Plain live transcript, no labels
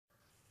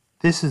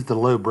This is the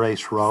low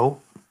brace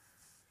roll.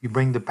 You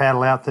bring the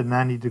paddle out to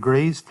 90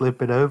 degrees,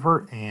 flip it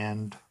over,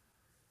 and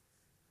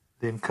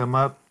then come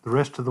up the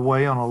rest of the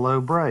way on a low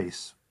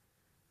brace.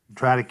 You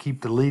try to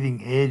keep the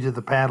leading edge of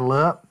the paddle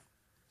up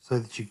so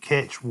that you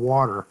catch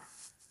water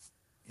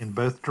in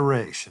both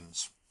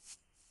directions.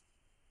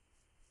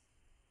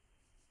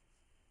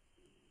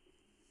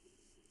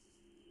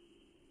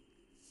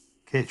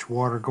 Catch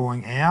water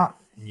going out,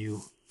 and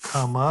you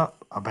come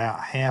up about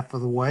half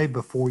of the way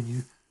before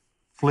you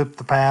flip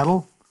the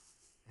paddle.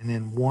 And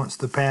then once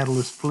the paddle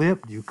is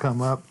flipped, you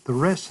come up the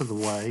rest of the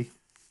way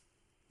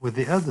with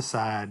the other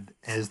side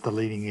as the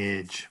leading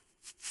edge.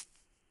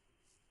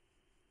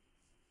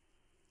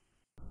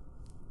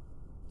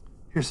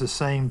 Here's the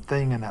same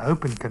thing in an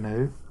open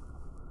canoe.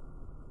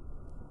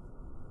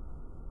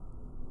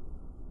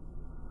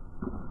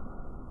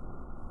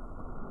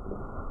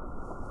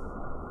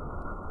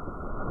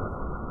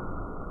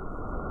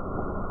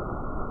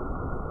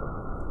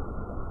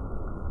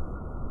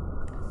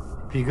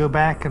 If you go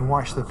back and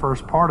watch the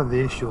first part of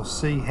this, you'll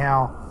see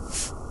how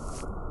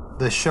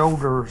the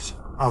shoulders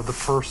of the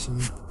person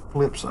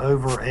flips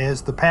over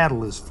as the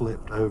paddle is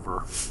flipped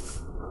over.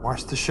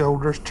 Watch the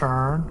shoulders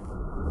turn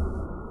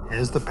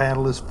as the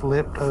paddle is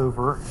flipped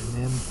over, and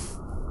then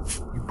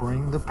you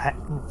bring the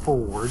paddle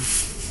forward,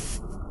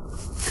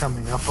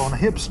 coming up on a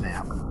hip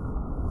snap.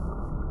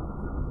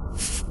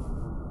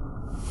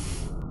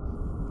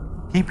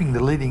 Keeping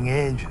the leading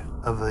edge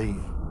of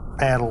the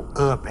paddle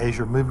up as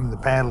you're moving the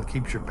paddle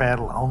keeps your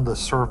paddle on the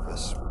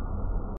surface.